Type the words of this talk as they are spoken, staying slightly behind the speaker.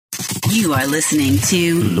You are listening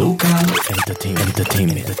to Local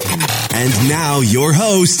Entertainment. And now your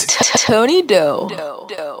host, Tony Doe.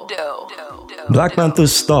 Black Panther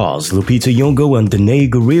stars Lupita Nyong'o and Danai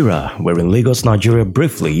Gurira were in Lagos, Nigeria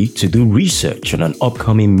briefly to do research on an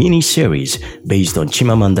upcoming mini-series based on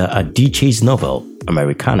Chimamanda Adichie's novel,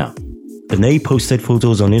 Americana. Danai posted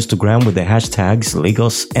photos on Instagram with the hashtags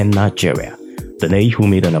Lagos and Nigeria. Danai, who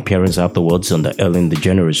made an appearance afterwards on the Ellen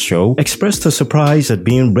DeGeneres show, expressed her surprise at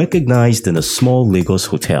being recognized in a small Lagos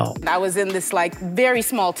hotel. I was in this very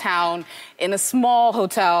small town in a small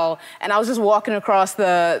hotel, and I was just walking across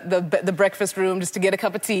the breakfast room just to get a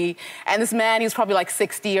cup of tea, and this man, he was probably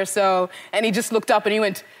 60 or so, and he just looked up and he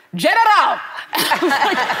went, "General!"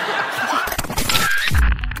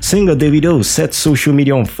 Singer Davido set social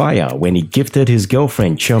media on fire when he gifted his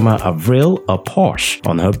girlfriend Chioma Avril a Porsche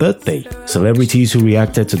on her birthday. Celebrities who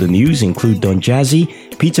reacted to the news include Don Jazzy,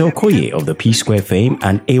 Peter Okoye of the P-Square fame,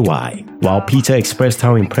 and AY. While Peter expressed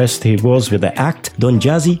how impressed he was with the act, Don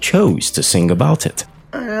Jazzy chose to sing about it.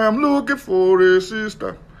 I am looking for a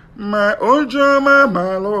sister, my own Chioma,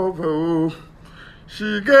 my lover.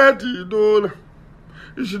 She got the dollar.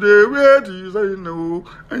 She ready, I know.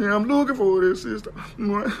 I am looking for a sister.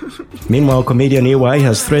 Meanwhile, comedian AY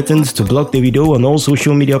has threatened to block Davido on all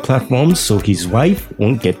social media platforms so his wife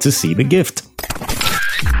won't get to see the gift.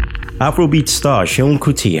 Afrobeat star Seun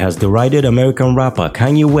Kuti has derided American rapper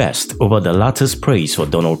Kanye West over the latter's praise for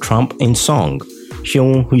Donald Trump in song.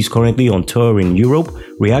 Seun, who is currently on tour in Europe,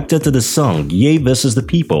 reacted to the song Ye vs. the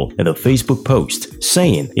People in a Facebook post,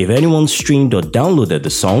 saying if anyone streamed or downloaded the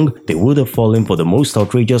song, they would have fallen for the most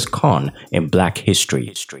outrageous con in black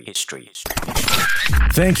history.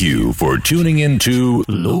 thank you for tuning in to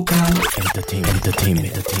Local Entertainment.